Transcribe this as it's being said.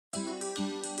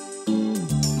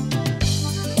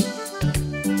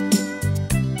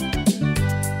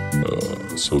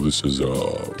So this is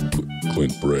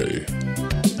Clint Bray,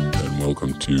 and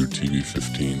welcome to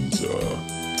TV15's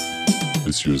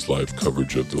this year's live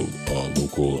coverage of the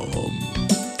local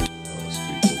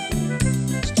state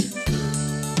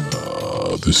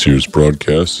fair. This year's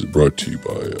broadcast is brought to you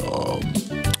by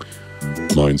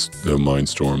the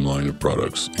Mindstorm line of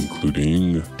products,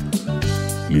 including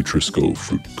Nutrisco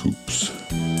Fruit Coops.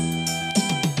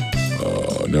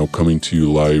 Now coming to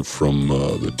you live from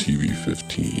the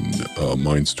TV15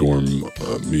 Mindstorm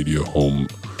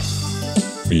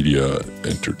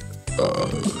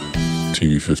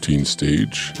TV15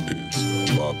 stage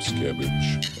is Bob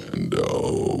Scabbage and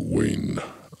Wayne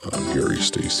Gary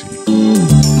Stacy.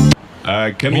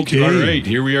 All right,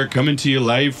 here we are coming to you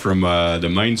live from the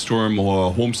Mindstorm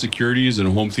Home Securities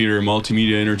and Home Theater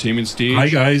Multimedia Entertainment stage. Hi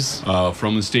guys.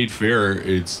 From the State Fair,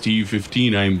 it's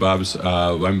Tv15. I'm Bob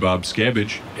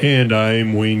Scabbage. And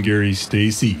I'm Wayne Gary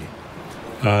Stacy,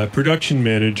 production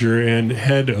manager and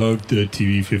head of the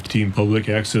TV15 Public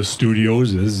Access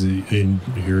Studios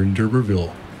here in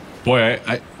D'Urberville. Boy,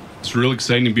 it's real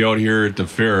exciting to be out here at the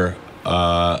fair.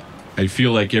 I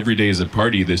feel like every day is a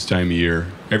party this time of year.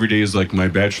 Every day is like my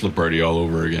bachelor party all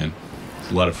over again.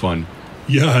 It's a lot of fun.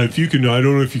 Yeah, if you can, I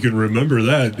don't know if you can remember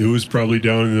that. It was probably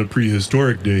down in the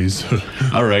prehistoric days.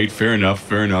 All right, fair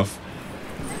enough.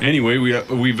 Anyway,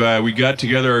 we got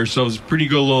together ourselves a pretty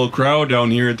good little crowd down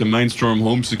here at the Mindstorm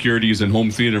Home Securities and Home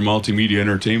Theater Multimedia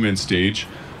Entertainment stage.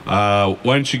 Why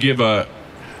don't you give a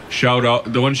shout out?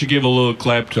 Why don't you give a little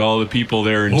clap to all the people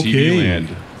there in TV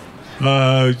land?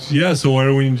 Yeah, so why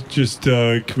don't we just,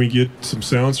 can we get some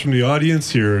sounds from the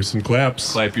audience here, some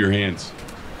claps? Clap your hands.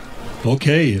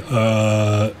 Okay.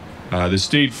 The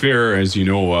State Fair, as you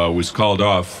know, was called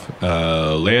off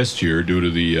last year due to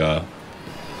the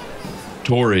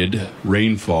torrid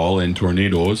rainfall and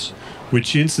tornadoes.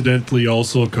 Which incidentally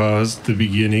also caused the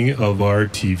beginning of our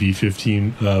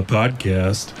TV15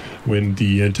 podcast when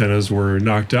the antennas were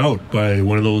knocked out by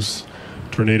one of those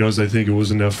tornadoes. I think it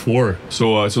was an F4.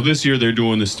 So this year they're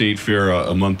doing the State Fair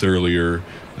a month earlier.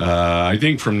 I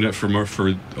think for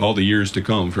all the years to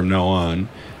come from now on,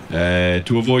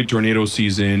 to avoid tornado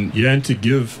season. Yeah, and to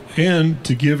give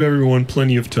everyone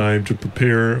plenty of time to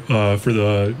prepare for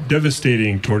the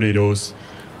devastating tornadoes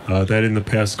that in the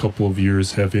past couple of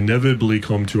years have inevitably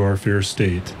come to our fair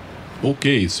state.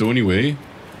 Okay, so anyway,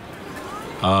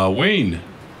 Wayne,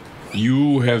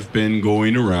 you have been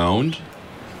going around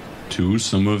to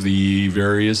some of the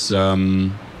various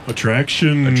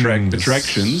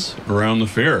attractions around the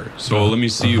fair. So let me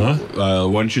see. Why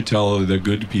don't you tell the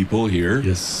good people here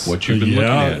what you've been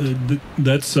looking at?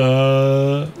 That's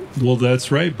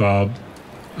right, Bob.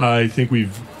 I think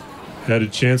we've had a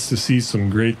chance to see some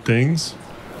great things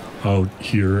out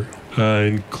here,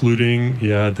 including,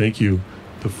 thank you,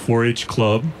 the 4-H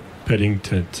Club petting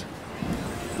tent.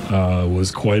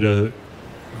 Was quite a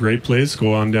great place.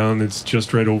 Go on down. It's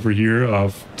just right over here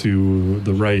off to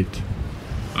the right.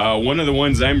 One of the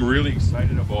ones I'm really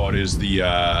excited about is the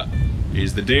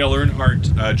Dale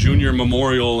Earnhardt Jr.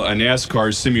 Memorial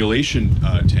NASCAR simulation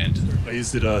tent.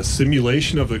 Is it a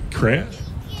simulation of a crash?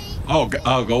 Oh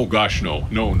gosh, no.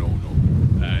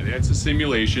 That's a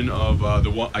simulation of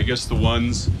the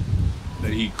ones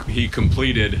that he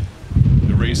completed.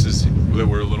 The races that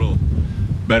were a little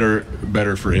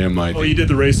better for him, I think. Oh, he did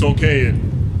the race okay.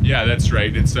 Yeah, that's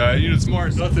right. It's it's more.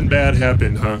 Nothing bad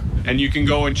happened, huh? And you can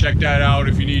go and check that out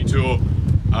if you need to.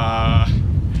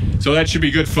 So that should be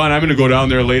good fun. I'm going to go down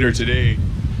there later today.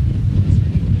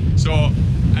 So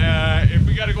if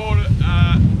we got to go,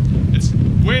 it's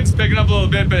wind's picking up a little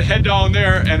bit, but head down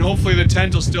there, and hopefully the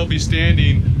tent will still be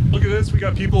standing. Look at this. We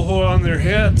got people holding on their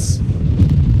hats.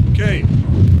 Okay.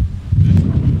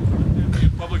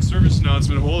 Public service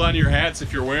announcement. Hold on to your hats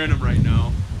if you're wearing them right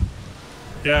now.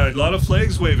 Yeah, a lot of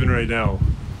flags waving right now.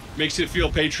 Makes it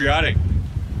feel patriotic.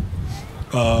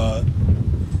 And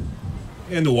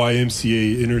the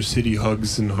YMCA Inner City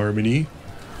Hugs and Harmony.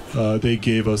 They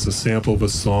gave us a sample of a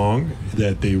song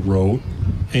that they wrote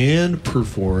and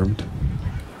performed.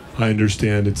 I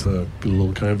understand it's a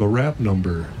little kind of a rap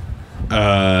number.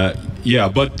 Yeah,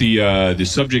 but the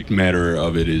subject matter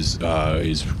of it is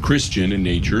Christian in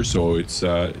nature, so it's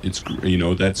that's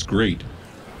great.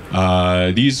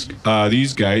 These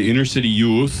guys, Inner City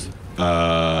Youth,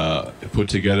 put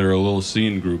together a little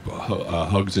singing group,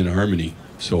 Hugs and Harmony.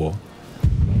 So.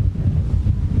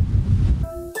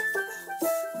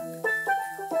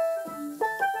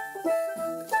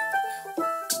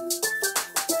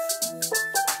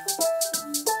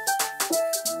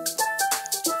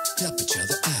 Help each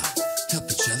other out. Help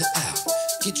each other out.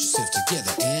 Get yourself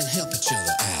together and help each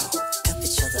other out. Help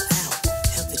each other out.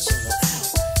 Help each other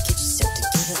out. Get yourself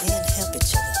together.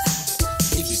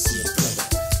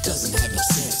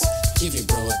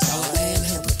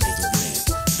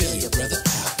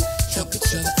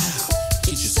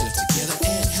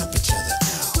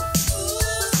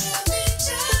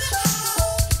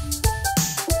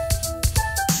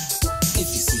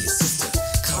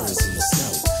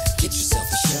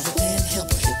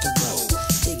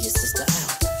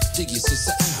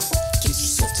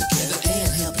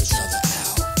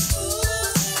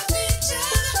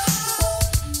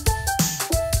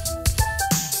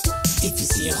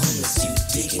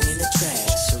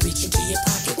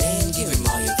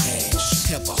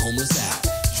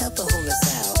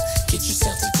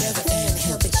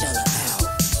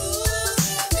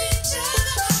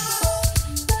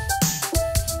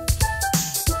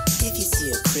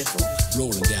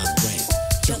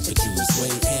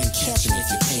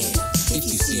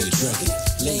 druggie,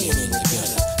 lay him in the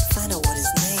gutter. Find out what his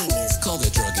name is. Call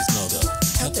the druggie's mother.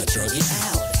 Help that druggie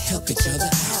out. Help each other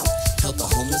out. Help the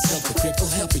homeless, help the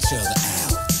cripple, help each other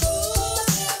out.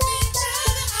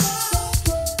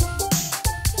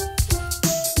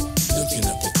 Looking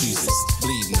up to Jesus,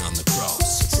 bleeding on the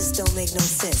cross. It just don't make no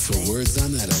sense, For man. words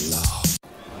I'm at a loss.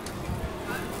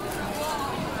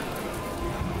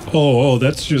 Oh,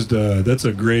 that's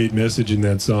a great message in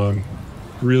that song.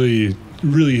 Really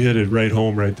hit it right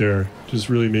home right there. Just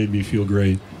really made me feel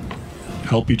great.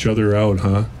 Help each other out,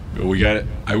 huh?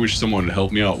 I wish someone would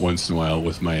help me out once in a while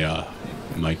with my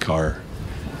my car.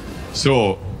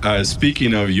 So,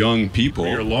 speaking of young people,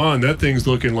 Your lawn, that thing's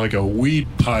looking like a weed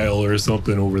pile or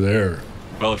something over there.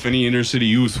 well, if any inner city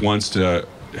youth wants to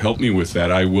help me with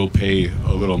that, I will pay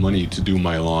a little money to do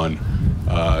my lawn.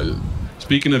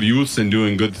 Speaking of youth and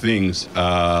doing good things,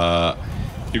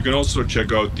 you can also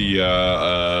check out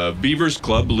the Beavers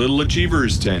Club Little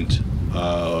Achievers tent,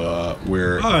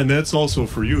 where And that's also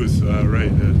for youth,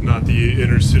 right? Not the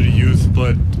inner city youth,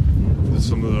 but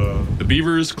some of the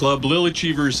Beavers Club Little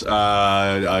Achievers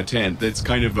tent. That's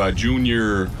kind of a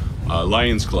junior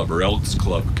Lions Club or Elks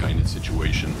Club kind of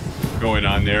situation going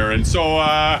on there. And so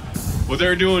what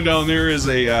they're doing down there is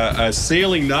a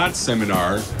sailing knot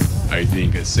seminar. I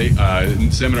think a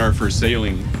seminar for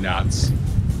sailing knots.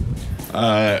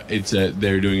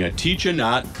 They're doing a teach a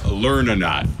knot, learn a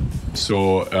knot.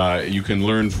 So you can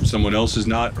learn from someone else's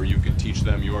knot, or you can teach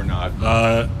them your knot.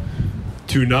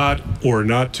 to not or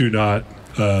not to not.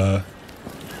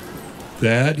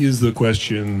 That is the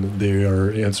question they are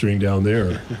answering down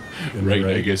there. Right,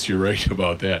 I guess you're right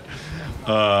about that.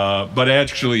 But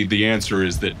actually, the answer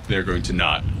is that they're going to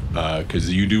knot, because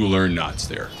you do learn knots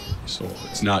there. So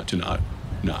it's not to knot.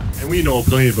 And we know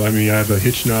plenty of, I have a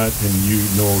hitch knot, and you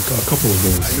know a couple of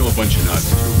those. I know a bunch of knots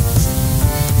too.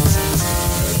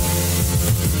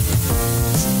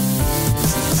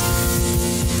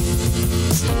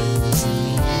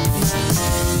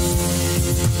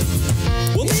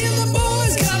 Well, me and the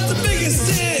boys got the biggest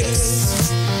sticks.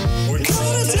 We're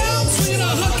coming to town swinging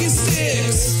our hockey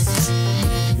sticks.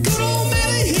 Good old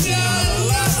man, he got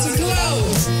lots of clout.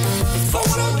 If I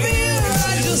want a beer,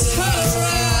 I just holler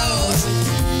out.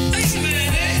 Hey, man,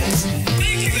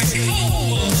 make it a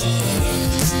cold one.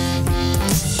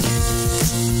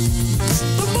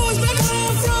 The boys back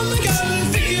home from the garden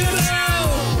figured it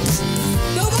out.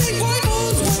 Nobody quite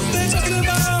knows what they're talking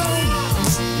about.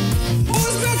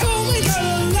 Boys back home, we got a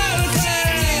lot of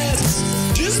class.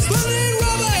 Just burning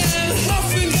rubber and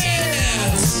huffing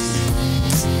gas.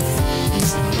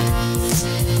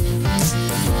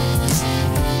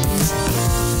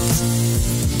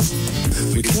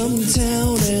 We come to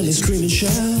town and they scream and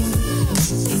shout.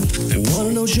 They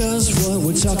wanna know just what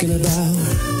we're talking about.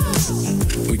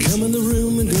 We come in the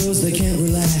room and girls, they can't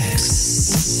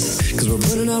relax. Cause we're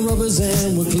burning our rubbers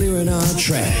and we're clearing our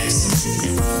tracks.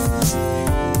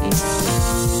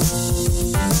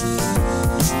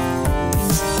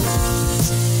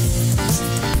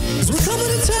 Cause we're coming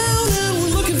to town and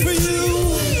we're looking for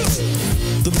you.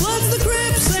 The Bloods, the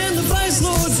Crips, and the Vice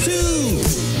Lords too.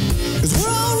 Cause we're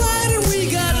alright and we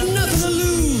got nothing to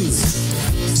lose.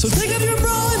 So take off your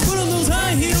bra and put on those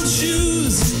high-heeled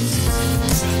shoes.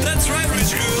 That's right,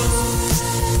 rich girls.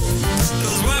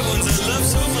 Those white ones I love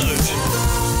so much.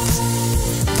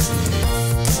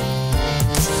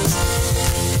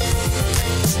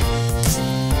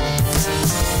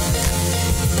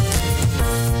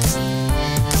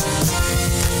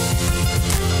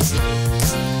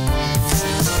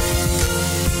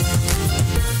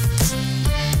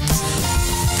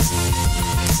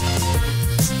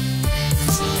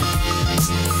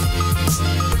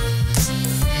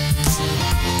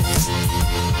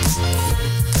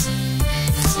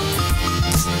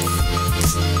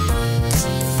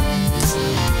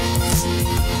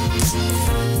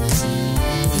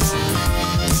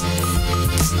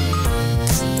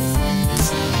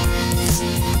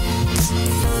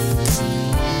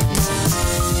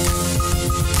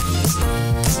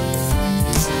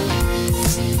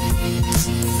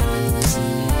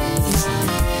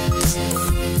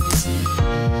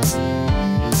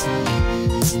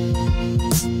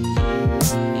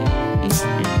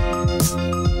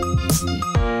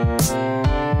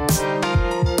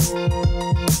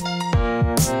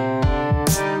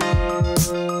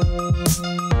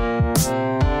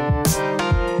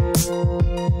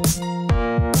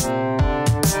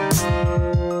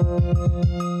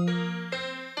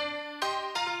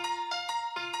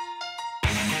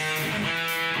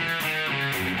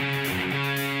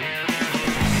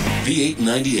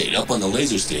 V898 up on the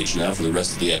laser stage now for the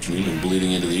rest of the afternoon and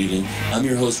bleeding into the evening. I'm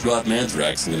your host, Rod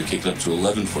Manthrax. I'm going to kick it up to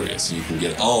 11 for you so you can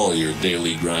get all your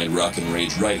daily grind, rock, and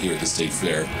rage right here at the State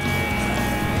Fair.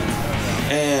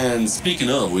 And speaking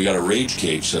of, we got a rage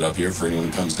cage set up here for anyone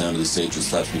who comes down to the stage with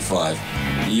slaps me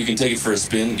 5. You can take it for a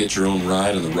spin, get your own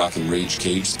ride on the Rock and Rage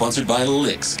Cage, sponsored by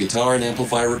Licks, guitar and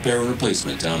amplifier repair and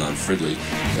replacement down on Fridley.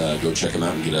 Go check them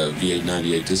out and get a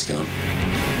V898 discount.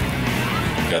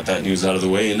 Got that news out of the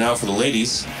way, and now for the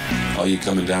ladies. All you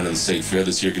coming down to the State Fair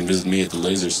this year can visit me at the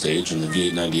laser stage in the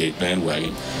V898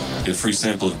 bandwagon. Get a free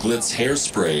sample of Glitz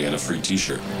hairspray and a free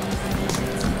t-shirt.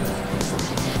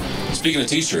 Speaking of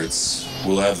t-shirts,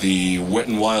 we'll have the Wet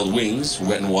n Wild Wings,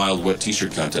 Wet n Wild Wet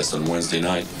t-shirt contest on Wednesday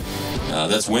night.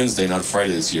 That's Wednesday, not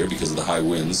Friday this year because of the high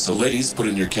winds. So ladies, put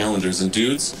it in your calendars. And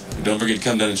dudes, don't forget to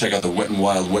come down and check out the Wet n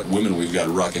Wild Wet Women we've got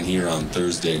rocking here on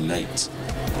Thursday night.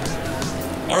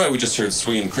 All right, we just heard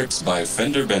Swingin' Crips by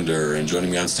Fender Bender, and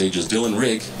joining me on stage is Dylan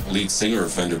Rigg, lead singer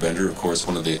of Fender Bender, of course,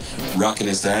 one of the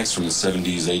rockinest acts from the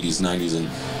 70s, 80s, 90s, and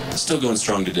still going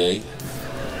strong today.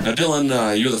 Now,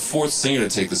 Dylan, you're the 4th singer to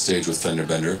take the stage with Fender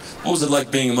Bender. What was it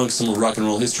like being amongst some of rock and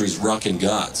roll history's rockin'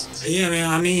 gods? Yeah, man,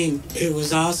 I mean, it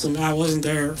was awesome. I wasn't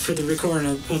there for the recording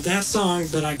of that song,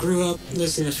 but I grew up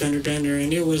listening to Fender Bender,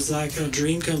 and it was like a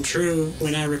dream come true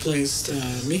when I replaced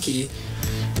Mickey,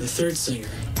 the 3rd singer.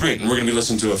 Great, and we're going to be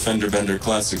listening to a Fender Bender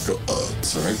classic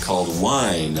called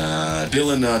Wine.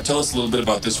 Dylan, tell us a little bit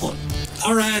about this one.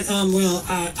 All right, well,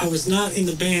 I was not in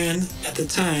the band at the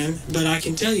time, but I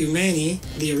can tell you Manny,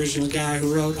 the original guy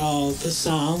who wrote all the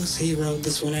songs, he wrote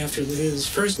this one after his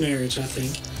first marriage, I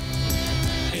think.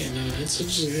 And it's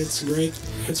great.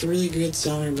 It's a really good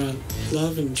song about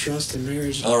love and trust and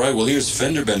marriage. All right, well, here's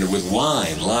Fender Bender with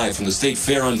Wine, live from the State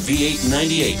Fair on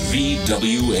V898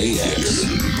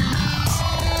 VWAX.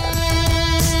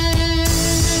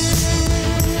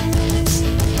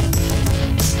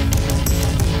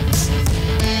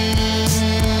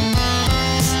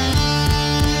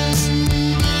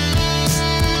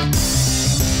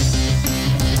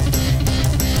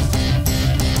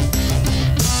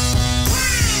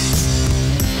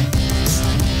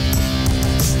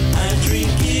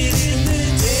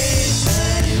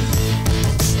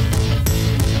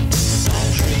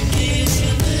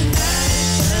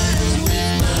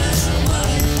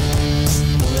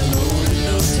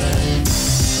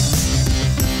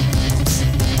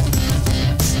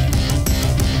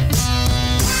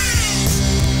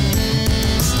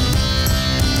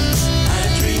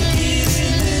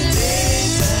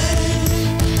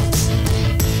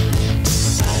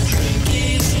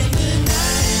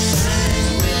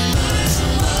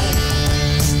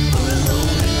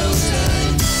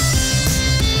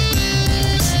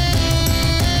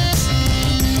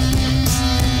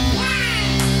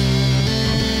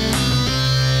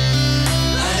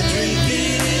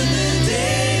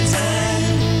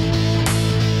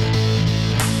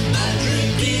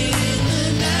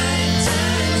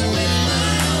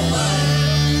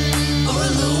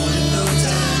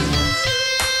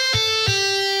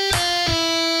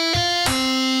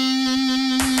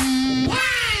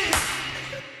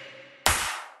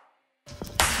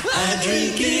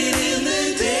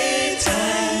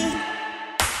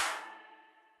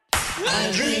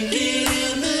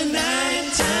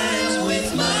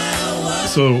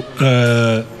 So,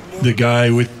 the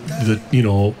guy with the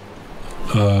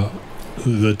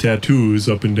tattoos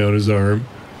up and down his arm,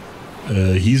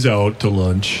 he's out to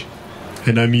lunch,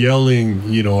 and I'm yelling,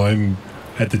 I'm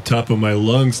at the top of my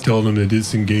lungs telling him to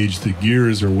disengage the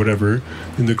gears or whatever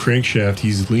in the crankshaft.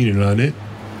 He's leaning on it,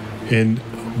 and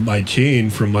my chain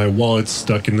from my wallet's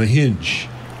stuck in the hinge.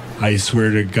 I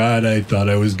swear to God, I thought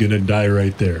I was gonna die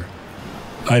right there.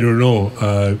 I don't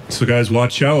know. So guys,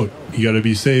 watch out. You got to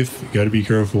be safe. You got to be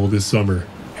careful this summer.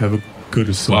 Have a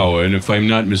good summer. Wow, and if I'm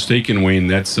not mistaken, Wayne,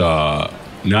 that's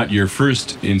not your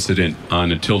first incident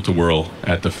on a tilt-a-whirl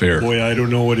at the fair. Boy, I don't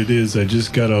know what it is. I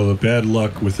just got all the bad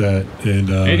luck with that. And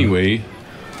anyway,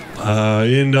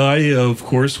 and I, of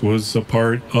course, was a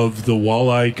part of the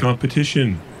walleye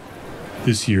competition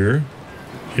this year.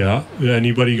 Yeah.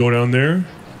 Anybody go down there?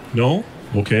 No?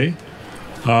 Okay.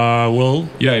 Well,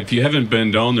 yeah. If you haven't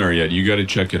been down there yet, you got to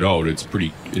check it out. It's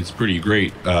pretty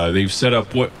great. They've set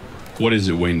up what is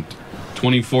it, Wayne?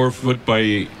 24 foot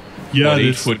by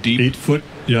 8 foot deep. 8 foot.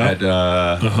 Yeah.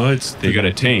 They got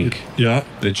a tank. Yeah.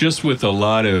 That just with a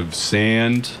lot of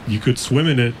sand. You could swim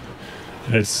in it.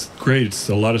 It's great. It's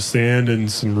a lot of sand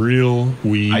and some real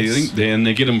weeds. I think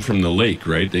they get them from the lake,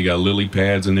 right? They got lily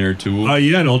pads in there too.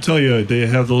 Yeah, and I'll tell you, they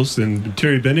have those. And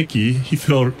Terry Beneke, he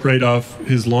fell right off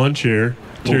his lawn chair.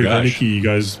 Terry Beneke, you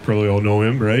guys probably all know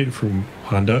him, right? From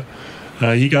Honda.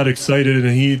 He got excited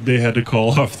and they had to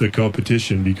call off the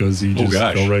competition because he just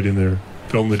gosh. fell right in there.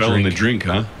 Fell in the Fell drink. in the drink,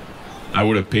 huh? I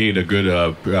would have paid a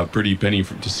good, pretty penny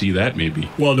to see that, maybe.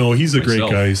 Well, no, he's a Myself.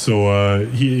 great guy, so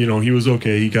he was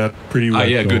okay. He got pretty wet.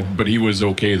 Yeah, though. good, but he was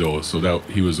okay though. So that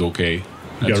he was okay.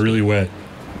 He got really wet.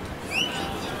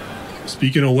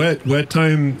 Speaking of wet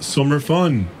time, summer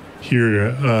fun here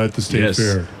at the State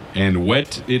Fair. And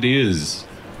wet it is.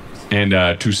 And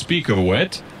to speak of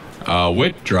wet,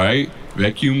 wet dry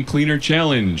vacuum cleaner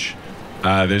challenge.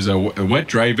 There's a wet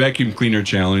dry vacuum cleaner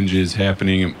challenge is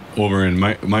happening over in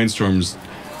Mindstorm's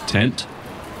tent.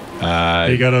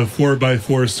 They got a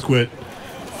 4x4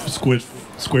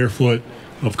 square foot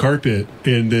of carpet,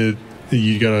 and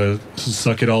you gotta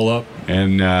suck it all up.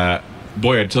 And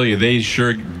boy, I tell you, they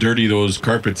sure dirty those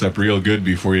carpets up real good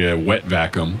before you wet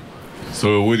vac them.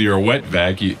 So with your wet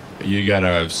vac, you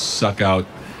gotta suck out.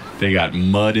 They got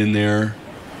mud in there,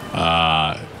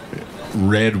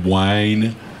 red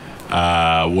wine.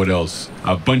 What else?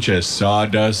 A bunch of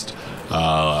sawdust,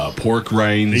 pork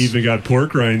rinds. They even got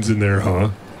pork rinds in there,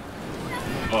 huh?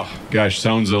 Oh, gosh,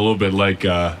 sounds a little bit like,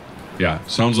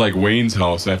 sounds like Wayne's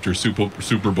house after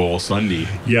Super Bowl Sunday.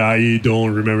 Yeah, I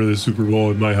don't remember the Super Bowl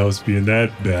in my house being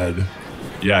that bad.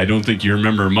 Yeah, I don't think you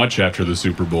remember much after the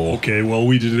Super Bowl. Okay, well,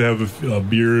 we did have a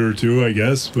beer or two, I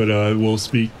guess, but we'll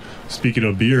speaking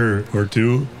of beer or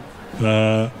two,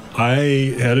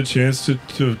 I had a chance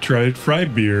to try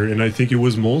fried beer, and I think it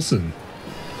was Molson.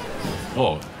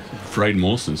 Oh, fried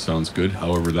Molson sounds good.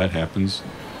 However that happens.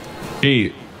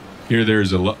 Hey, here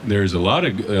there's a lot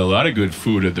of good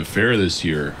food at the fair this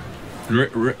year.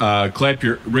 Clap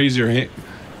your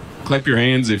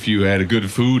hands if you had a good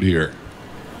food here.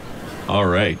 All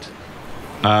right.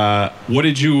 What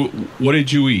did you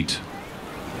eat?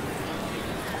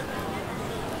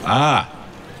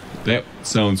 That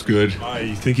sounds good.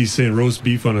 I think he's saying roast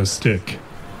beef on a stick.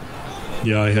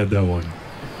 Yeah, I had that one.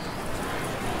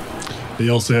 They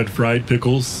also had fried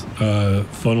pickles,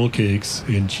 funnel cakes,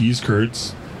 and cheese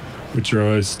curds, which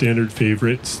are a standard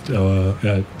favorites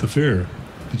at the fair.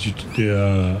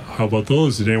 How about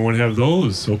those? Did anyone have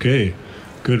those? Okay,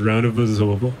 good round of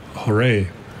hooray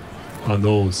on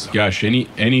those. Gosh,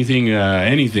 anything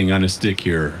on a stick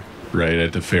here, right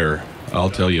at the fair. I'll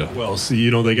tell you. Well, see,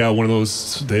 they got one of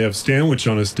those. They have sandwich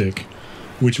on a stick,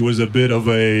 which was a bit of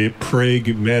a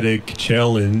pragmatic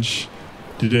challenge.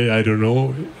 I don't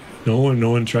know. No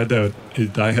one tried that.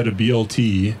 I had a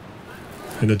BLT,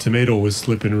 and the tomato was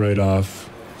slipping right off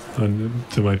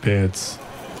to my pants.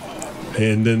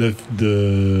 And then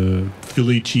the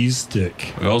Philly cheese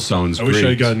stick. Well, sounds I great. wish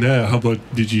I'd gotten that. How about,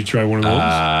 did you try one of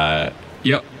those?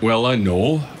 Yep. Well, I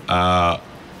know.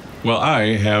 Well,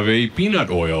 I have a peanut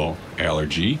oil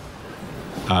allergy.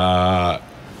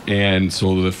 And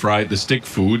so the stick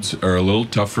foods are a little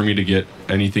tough for me to get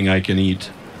anything I can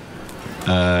eat.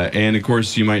 And of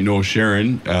course, you might know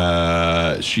Sharon.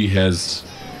 She has,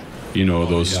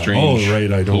 those strange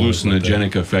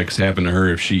hallucinogenic effects happen to her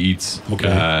if she eats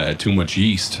too much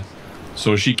yeast.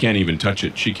 So she can't even touch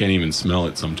it. She can't even smell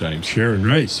it sometimes. Sharon,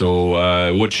 right.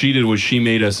 So what she did was she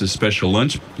made us a special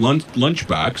lunch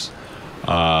box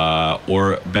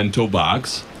or bento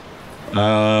box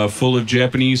full of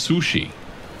Japanese sushi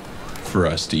for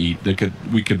us to eat.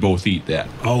 We could both eat that.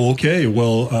 Oh, okay.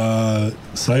 Well,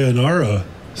 sayonara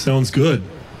sounds good.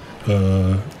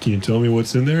 Can you tell me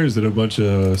what's in there? Is it a bunch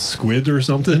of squid or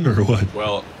something, or what?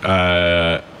 Well,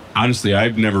 honestly,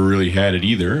 I've never really had it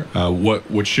either.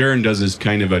 What Sharon does is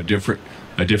kind of a different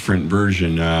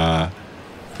version.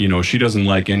 She doesn't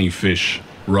like any fish,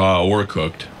 raw or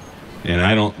cooked, and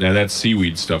I don't. Now that's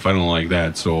seaweed stuff. I don't like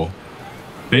that. So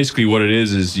basically, what it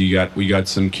is we got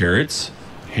some carrots,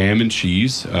 ham and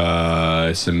cheese,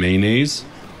 some mayonnaise,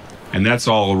 and that's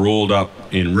all rolled up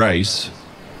in rice.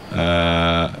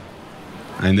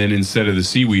 And then instead of the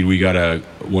seaweed, we got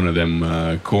one of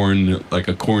them corn, like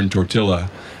a corn tortilla,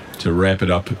 to wrap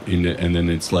it up in, and then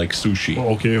it's like sushi.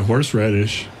 Okay,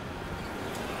 horseradish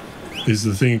is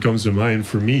the thing that comes to mind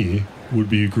for me. Would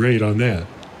be great on that.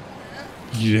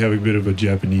 You have a bit of a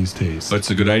Japanese taste. That's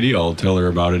a good idea. I'll tell her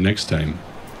about it next time.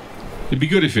 It'd be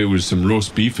good if it was some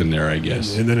roast beef in there, I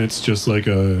guess. And then it's just like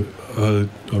a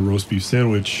roast beef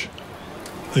sandwich.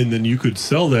 And then you could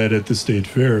sell that at the state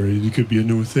fair. It could be a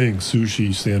new thing,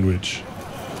 sushi sandwich.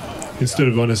 Instead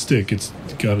of on a stick, it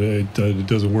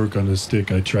doesn't work on a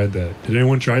stick. I tried that. Did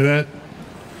anyone try that?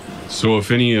 So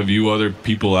if any of you other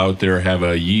people out there have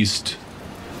yeast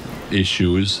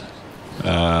issues,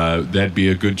 that'd be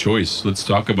a good choice. Let's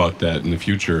talk about that in the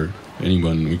future.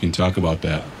 Anyone, we can talk about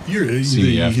that. His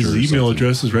email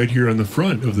address is right here on the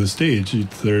front of the stage.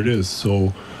 There it is.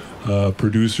 So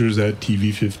producers at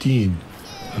Tv15.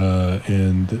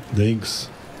 And thanks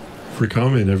for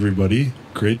coming, everybody.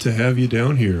 Great to have you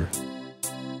down here.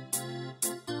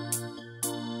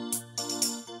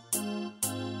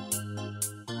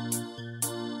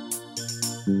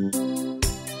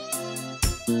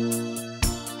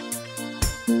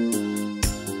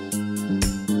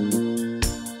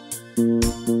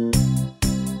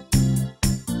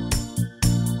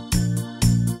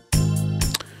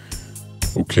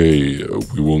 Okay,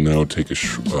 we will now take a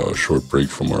short break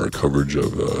from our coverage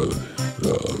of the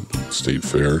State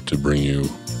Fair to bring you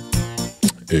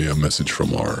a message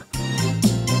from our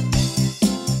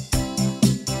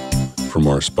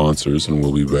sponsors, and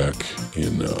we'll be back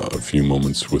in a few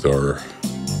moments with our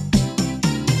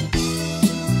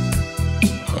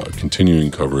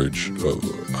continuing coverage of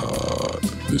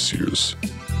this year's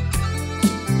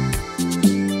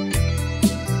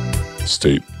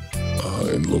state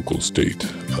and local state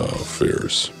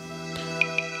fairs.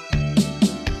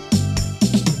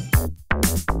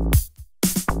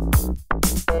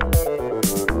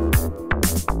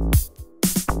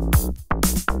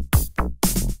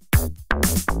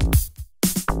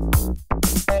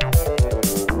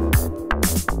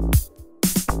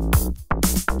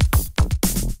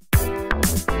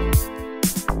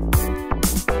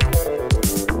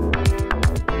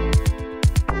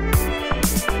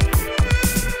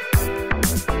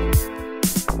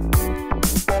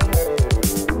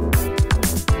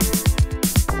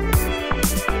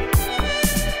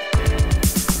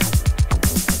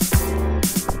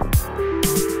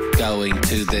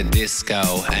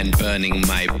 And burning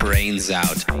my brains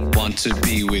out. Want to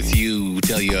be with you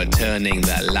till you're turning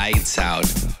the lights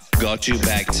out. Got you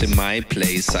back to my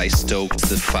place, I stoked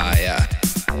the fire.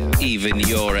 Even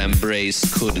your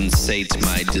embrace couldn't sate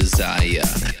my desire.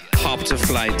 Hopped a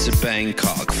flight to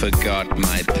Bangkok, forgot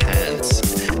my pants.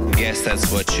 Guess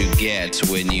that's what you get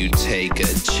when you take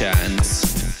a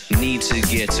chance. Need to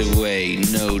get away,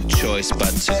 no choice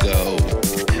but to go.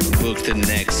 Book the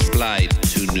next flight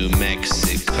to New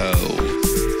Mexico.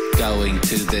 Going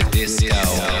to the disco.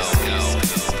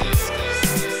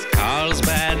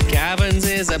 Carlsbad Caverns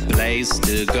is a place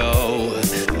to go.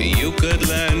 You could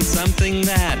learn something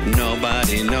that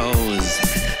nobody knows.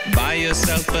 Buy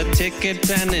yourself a ticket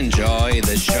and enjoy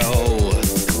the show.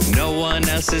 No one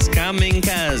else is coming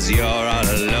 'cause you're all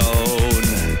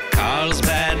alone.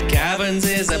 Carlsbad Caverns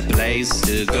is a place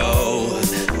to go.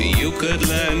 You could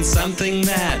learn something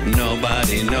that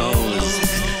nobody knows.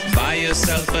 Buy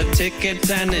yourself a ticket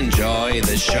and enjoy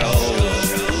the show.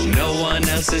 No one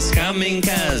else is coming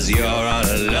 'cause you're all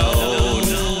alone.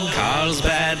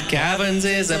 Carlsbad Caverns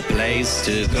is a place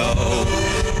to go.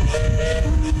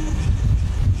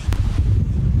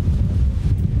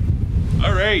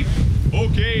 All right.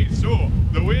 Okay, so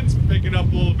the wind's picking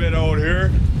up a little bit out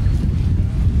here.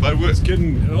 But It's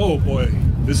getting, oh boy,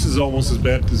 this is almost as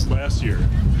bad as last year.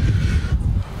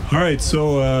 All right,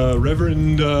 so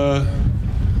Reverend,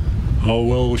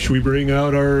 should we bring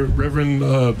out our Reverend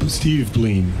Steve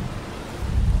Bleen?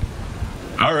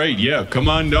 all right, yeah, come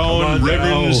on down,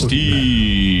 Reverend down.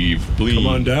 Steve. Please. Come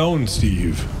on down,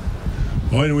 Steve.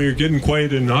 Oh, and we're getting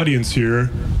quite an audience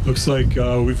here. Looks like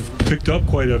we've picked up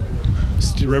quite a...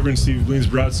 Reverend Steve Bleen's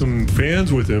brought some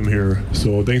fans with him here.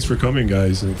 So thanks for coming,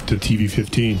 guys, to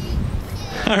TV15.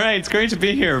 All right, it's great to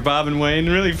be here, Bob and Wayne.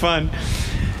 Really fun.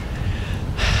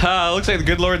 Looks like the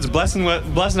good Lord's blessing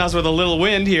us with a little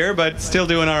wind here, but still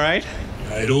doing all right.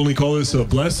 I'd only call this a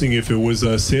blessing if it was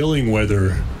sailing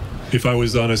weather, if I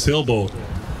was on a sailboat.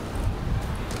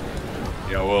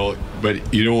 Yeah, well,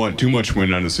 but you don't want too much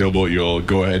wind on a sailboat. You'll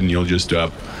go ahead and you'll just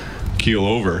keel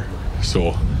over.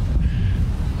 So...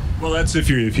 Well, that's if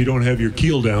you don't have your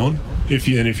keel down, if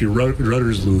your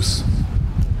rudder's loose.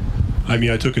 I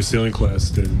mean, I took a sailing class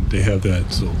and they have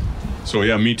that, so. So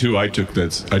yeah, me too. I took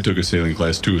a sailing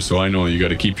class too, so I know you got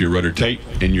to keep your rudder tight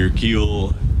and your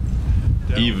keel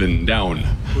even down.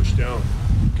 Push down,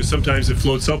 because sometimes it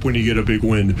floats up when you get a big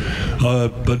wind.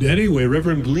 But anyway,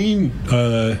 Reverend Bleen,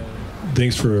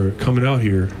 thanks for coming out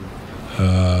here.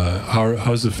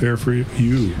 How's the fair for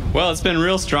you? Well, it's been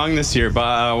real strong this year,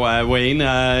 Wayne.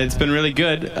 It's been really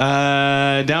good.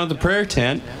 Down at the prayer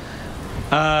tent,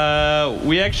 I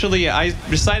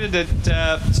decided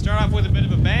to start off with a bit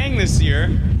of a bang this year.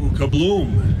 Ooh,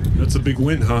 kabloom. That's a big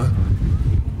win, huh?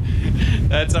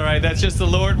 That's all right. That's just the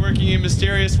Lord working in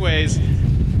mysterious ways.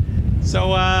 So,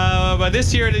 but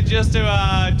this year, just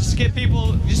get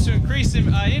people, just to increase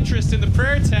interest in the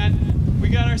prayer tent, we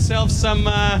got ourselves some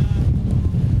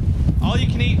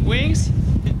all-you-can-eat wings.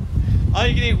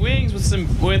 All-you-can-eat wings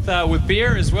with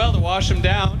beer as well to wash them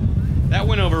down. That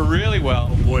went over really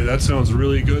well. Boy, that sounds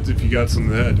really good. If you got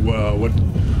some of that, what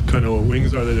kind of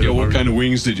wings are they? Yeah, what kind of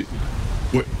wings did you?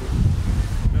 What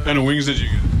kind of wings did you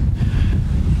get?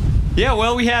 Yeah,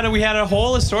 well, we had a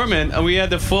whole assortment. We had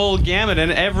the full gamut, and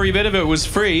every bit of it was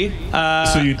free.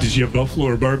 Did you have buffalo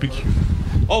or barbecue?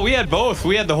 Oh, we had both.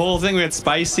 We had the whole thing. We had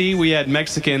spicy. We had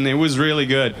Mexican. It was really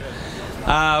good.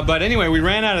 But anyway, we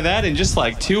ran out of that in just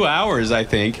like 2 hours, I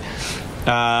think.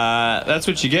 That's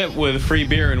what you get with free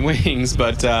beer and wings.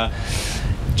 But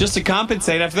just to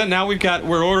compensate after that, now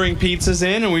we're ordering pizzas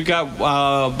in, and we've got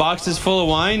boxes full of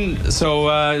wine.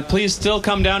 So please still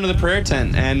come down to the prayer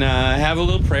tent and have a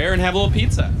little prayer and have a little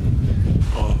pizza.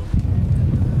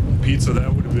 Pizza,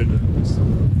 that would have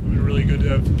been really good to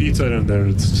have pizza down there.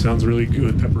 It sounds really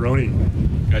good.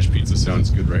 Pepperoni. Gosh, pizza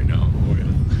sounds good right now. Oh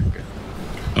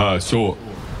yeah. So,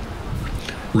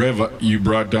 Rev, you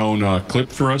brought down a clip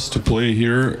for us to play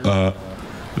here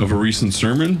of a recent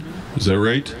sermon. Is that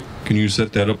right? Can you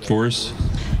set that up for us?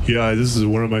 Yeah, this is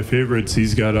one of my favorites.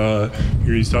 He's got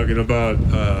here he's talking about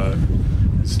a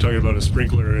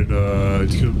sprinkler and a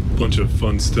bunch of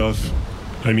fun stuff.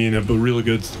 I mean, but really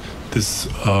good. This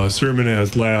sermon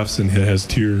has laughs and it has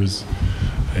tears,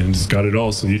 and it's got it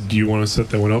all. So, do you want to set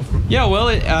that one up? Yeah, well,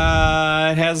 it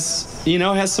has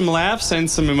some laughs and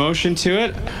some emotion to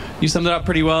it. You summed it up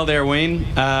pretty well there, Wayne.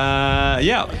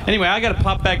 Yeah. Anyway, I got to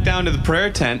pop back down to the prayer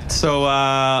tent. So,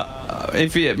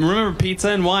 if you remember, pizza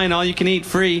and wine, all you can eat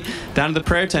free down to the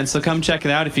prayer tent. So come check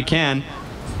it out if you can.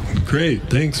 Great,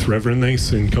 thanks, Reverend.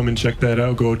 Thanks, and come and check that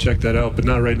out. Go check that out, but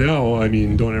not right now. I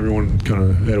mean, don't everyone kind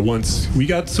of at once. We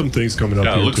got some things coming up.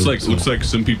 Yeah, here looks like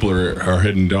some people are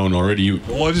heading down already.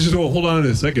 Well, hold on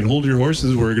a second. Hold your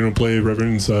horses. We're gonna play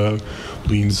Reverend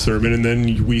Lean's sermon, and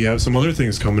then we have some other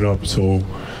things coming up. So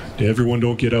everyone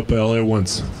don't get up all at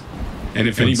once. And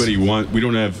if anybody we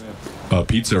don't have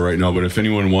pizza right now, but if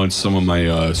anyone wants some of my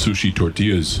sushi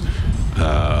tortillas,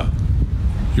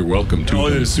 you're welcome to. Oh,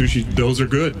 the sushi, those are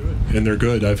good, and they're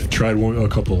good. I've tried a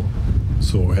couple,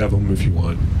 so have them if you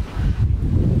want.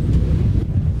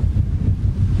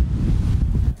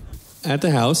 At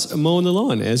the house, mowing the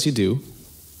lawn, as you do.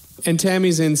 And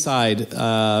Tammy's inside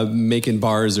making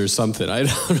bars or something. I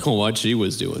don't know what she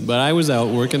was doing, but I was out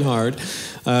working hard,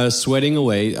 sweating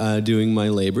away, doing my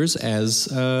labors as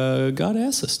God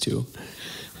asked us to.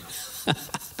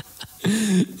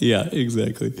 Yeah,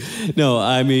 exactly. No,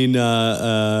 I mean,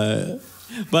 but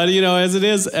as it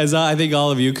is, as I think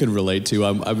all of you can relate to,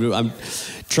 I'm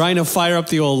trying to fire up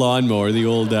the old lawnmower, the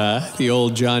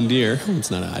old John Deere.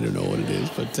 It's not, I don't know what it is,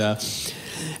 but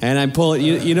and I'm pulling,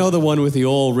 the one with the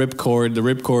old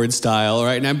ripcord style,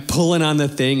 right? And I'm pulling on the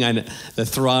thing, and the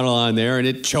throttle on there, and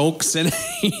it chokes, and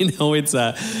it's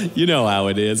how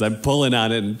it is. I'm pulling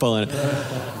on it and pulling it.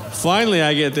 Finally,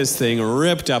 I get this thing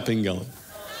ripped up and going.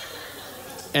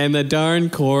 And the darn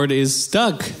cord is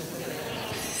stuck.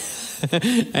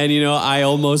 And, I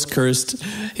almost cursed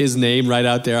his name right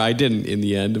out there. I didn't in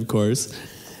the end, of course.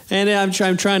 And I'm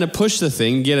trying to push the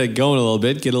thing, get it going a little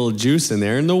bit, get a little juice in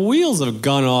there. And the wheels have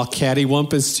gone all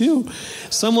cattywampus, too.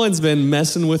 Someone's been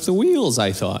messing with the wheels,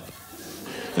 I thought.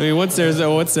 I mean, what's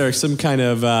there, some kind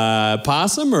of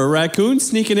possum or raccoon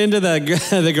sneaking into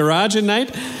the garage at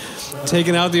night,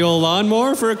 taking out the old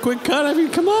lawnmower for a quick cut? I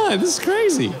mean, come on, this is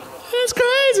crazy. It's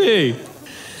crazy.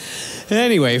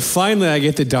 Anyway, finally I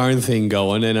get the darn thing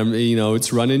going, and I'm,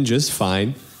 it's running just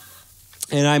fine.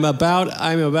 And I'm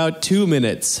about 2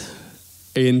 minutes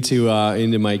into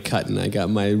my cutting. I got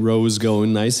my rows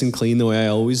going nice and clean the way I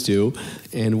always do,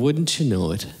 and wouldn't you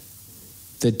know it,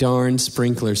 the darn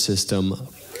sprinkler system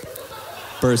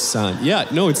bursts on. Yeah,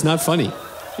 no, it's not funny.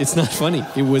 It's not funny.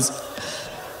 It was.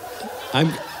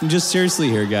 I'm just seriously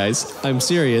here, guys. I'm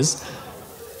serious.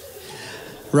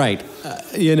 Right,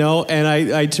 and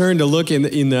I turned to look in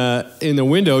the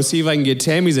window, see if I can get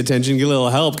Tammy's attention, get a little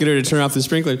help, get her to turn off the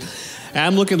sprinkler.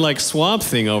 I'm looking like Swamp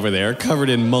Thing over there, covered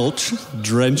in mulch,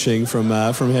 drenching from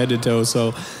head to toe.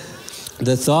 So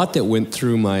the thought that went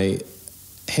through my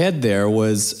head there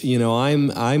was,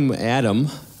 I'm Adam,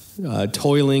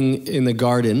 toiling in the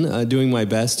garden, doing my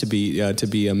best to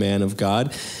be a man of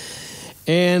God,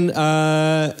 and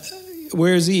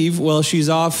where's Eve? Well, she's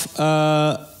off.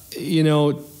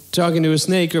 Talking to a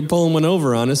snake or pulling one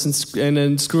over on us and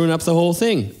then screwing up the whole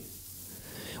thing.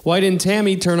 Why didn't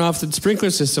Tammy turn off the sprinkler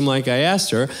system like I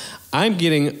asked her? I'm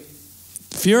getting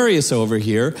furious over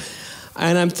here,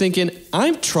 and I'm thinking,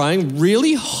 I'm trying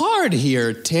really hard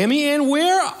here, Tammy, and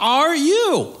where are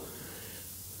you?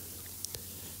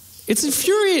 It's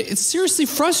infuriating. It's seriously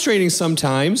frustrating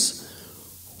sometimes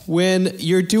when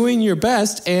you're doing your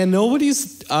best and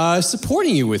nobody's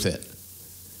supporting you with it.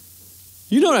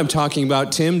 You know what I'm talking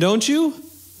about, Tim, don't you?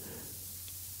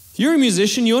 You're a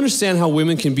musician. You understand how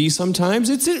women can be sometimes.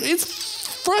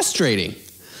 It's frustrating.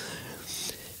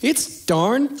 It's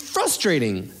darn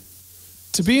frustrating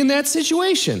to be in that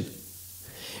situation.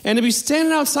 And to be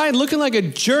standing outside looking like a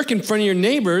jerk in front of your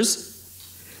neighbors.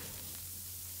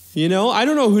 You know, I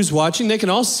don't know who's watching. They can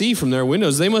all see from their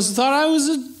windows. They must have thought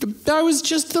I was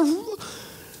just a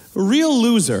real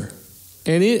loser.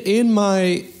 And in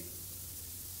my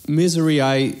misery,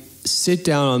 I sit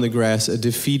down on the grass, a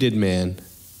defeated man,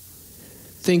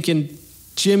 thinking,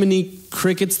 Jiminy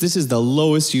Crickets, this is the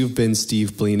lowest you've been,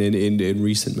 Steve Bleen, in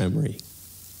recent memory.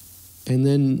 And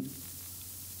then,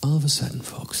 all of a sudden,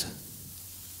 folks,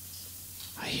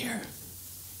 I hear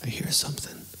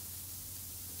something.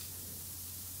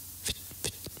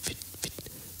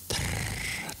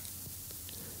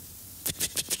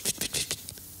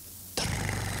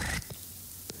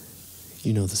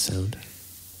 You know the sound.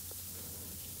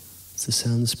 It's the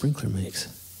sound the sprinkler makes.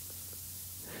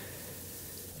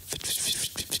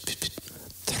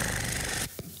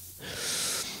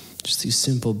 Just these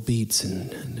simple beats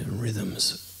and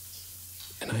rhythms.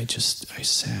 And I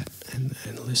sat and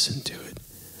listened to it.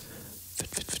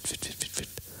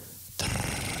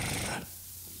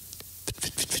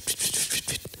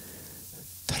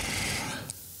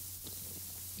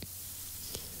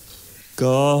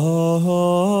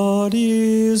 God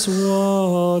is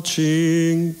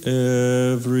watching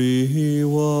everyone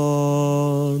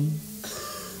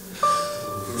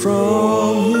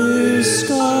from his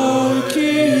sky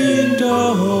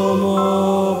kingdom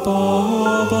above.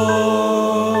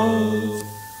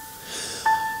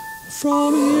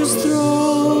 From his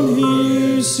throne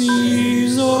he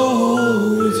sees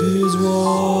all with his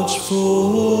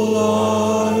watchful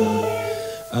eye,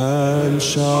 and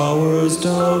showers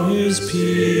down his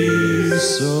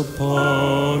peace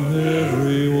upon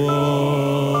everyone.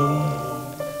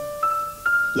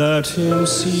 Let him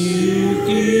see,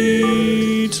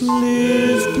 eat,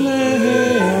 live,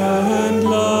 play, and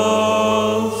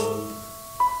love,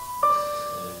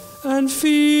 and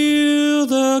feel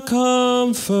the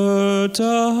comfort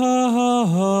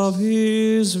of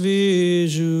his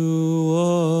visual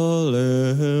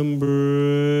embrace.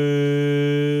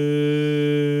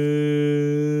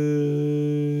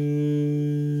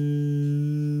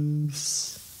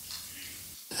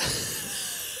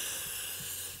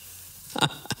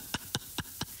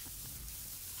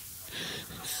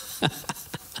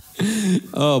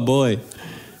 Oh boy.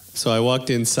 So I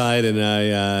walked inside and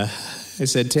I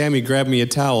said, Tammy, grab me a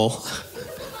towel.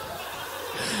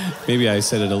 Maybe I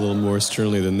said it a little more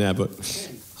sternly than that, but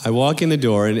I walk in the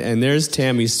door and there's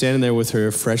Tammy standing there with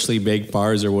her freshly baked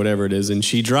bars or whatever it is, and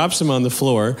she drops them on the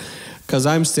floor because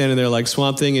I'm standing there like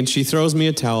Swamp Thing, and she throws me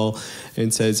a towel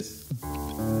and says,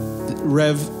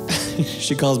 Rev,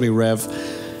 she calls me Rev.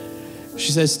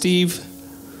 She says, Steve,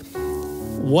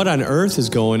 what on earth is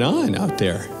going on out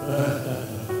there?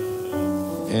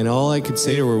 And all I could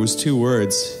say to her was two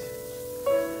words.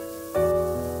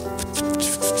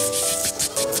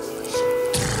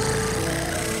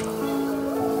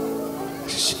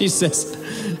 She says,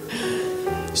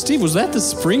 Steve, was that the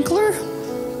sprinkler?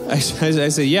 I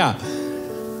said, yeah.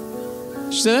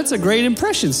 She said, that's a great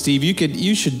impression, Steve.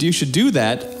 You should do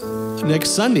that next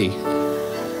Sunday.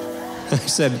 I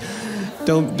said,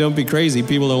 don't be crazy.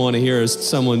 People don't want to hear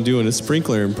someone doing a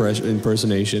sprinkler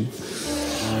impersonation.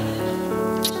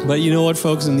 But you know what,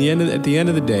 folks? At the end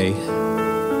of the day,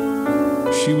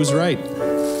 she was right.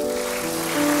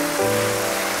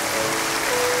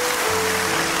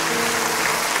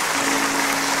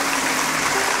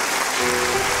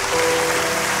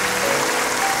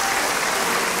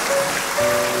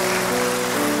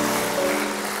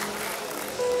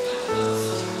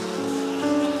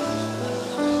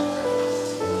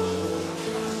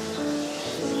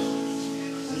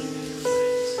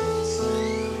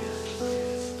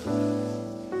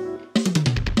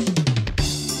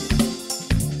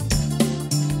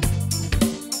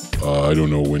 I don't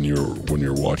know when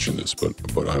you're watching this, but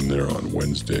I'm there on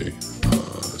Wednesday,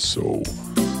 so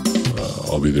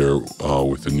I'll be there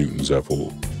with the Newton's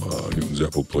Apple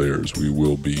players. We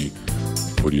will be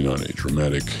putting on a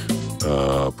dramatic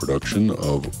production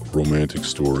of romantic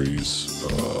stories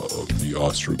of the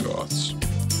Ostrogoths,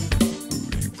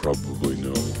 who you probably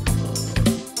know.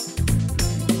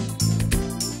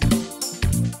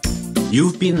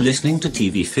 You've been listening to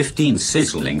TV15's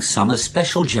Sizzling Summer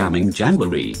Special Jamming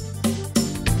Jamboree.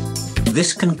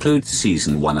 This concludes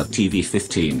Season 1 of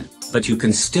TV15, but you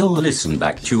can still listen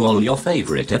back to all your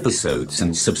favorite episodes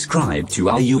and subscribe to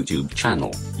our YouTube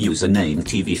channel, username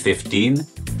TV15,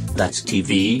 that's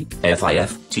TVFIFTEN.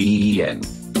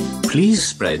 Please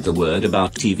spread the word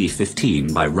about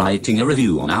TV15 by writing a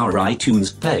review on our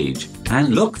iTunes page,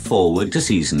 and look forward to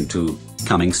Season 2,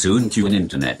 coming soon to an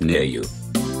internet near you.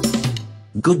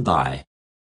 Goodbye.